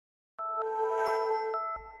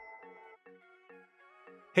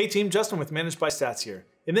Hey team, Justin with ManageByStats here.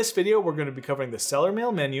 In this video, we're going to be covering the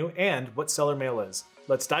SellerMail menu and what SellerMail is.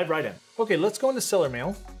 Let's dive right in. Okay, let's go into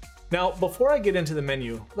SellerMail. Now, before I get into the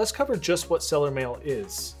menu, let's cover just what SellerMail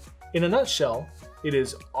is. In a nutshell, it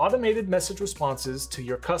is automated message responses to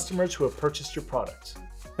your customers who have purchased your product.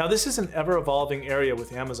 Now, this is an ever-evolving area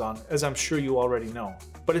with Amazon, as I'm sure you already know.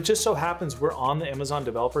 But it just so happens we're on the Amazon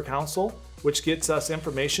Developer Council, which gets us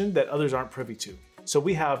information that others aren't privy to. So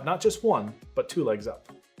we have not just one, but two legs up.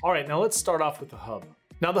 All right, now let's start off with the hub.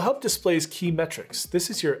 Now the hub displays key metrics. This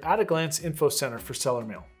is your at-a-glance info center for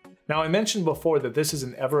SellerMail. Now I mentioned before that this is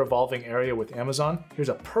an ever-evolving area with Amazon. Here's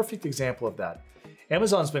a perfect example of that.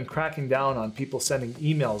 Amazon's been cracking down on people sending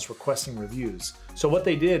emails requesting reviews. So what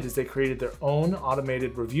they did is they created their own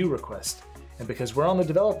automated review request. And because we're on the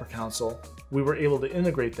Developer Council, we were able to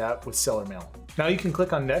integrate that with SellerMail. Now you can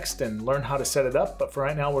click on Next and learn how to set it up, but for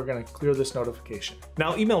right now, we're gonna clear this notification.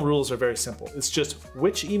 Now email rules are very simple. It's just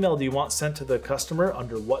which email do you want sent to the customer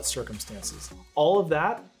under what circumstances. All of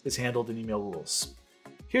that is handled in email rules.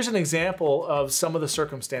 Here's an example of some of the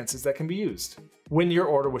circumstances that can be used. When your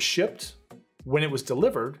order was shipped, when it was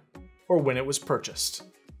delivered, or when it was purchased.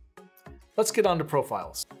 Let's get on to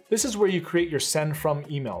profiles. This is where you create your send from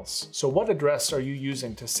emails. So what address are you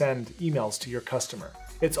using to send emails to your customer?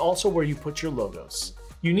 It's also where you put your logos.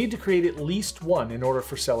 You need to create at least one in order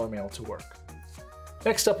for SellerMail to work.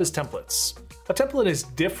 Next up is templates. A template is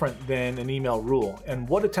different than an email rule, and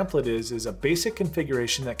what a template is a basic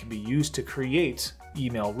configuration that can be used to create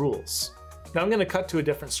email rules. Now I'm going to cut to a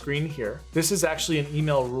different screen here. This is actually an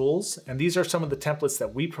email rules, and these are some of the templates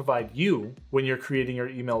that we provide you when you're creating your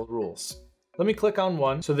email rules. Let me click on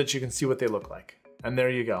one so that you can see what they look like. And there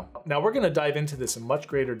you go. Now we're going to dive into this in much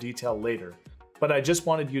greater detail later, but I just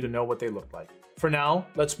wanted you to know what they look like. For now,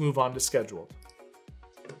 let's move on to scheduled.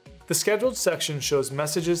 The scheduled section shows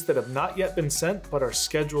messages that have not yet been sent but are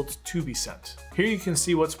scheduled to be sent. Here you can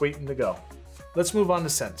see what's waiting to go. Let's move on to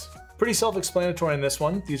sent. Pretty self-explanatory in this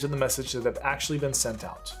one. These are the messages that have actually been sent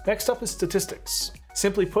out. Next up is statistics.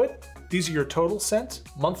 Simply put, these are your total sent,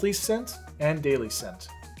 monthly sent, and daily sent.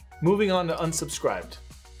 Moving on to unsubscribed.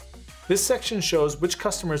 This section shows which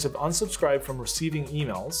customers have unsubscribed from receiving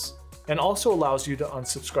emails and also allows you to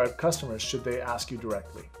unsubscribe customers should they ask you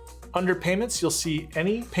directly. Under payments, you'll see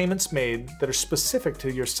any payments made that are specific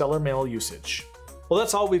to your SellerMail usage. Well,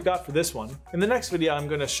 that's all we've got for this one. In the next video, I'm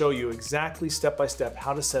going to show you exactly step by step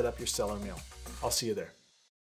how to set up your SellerMail. I'll see you there.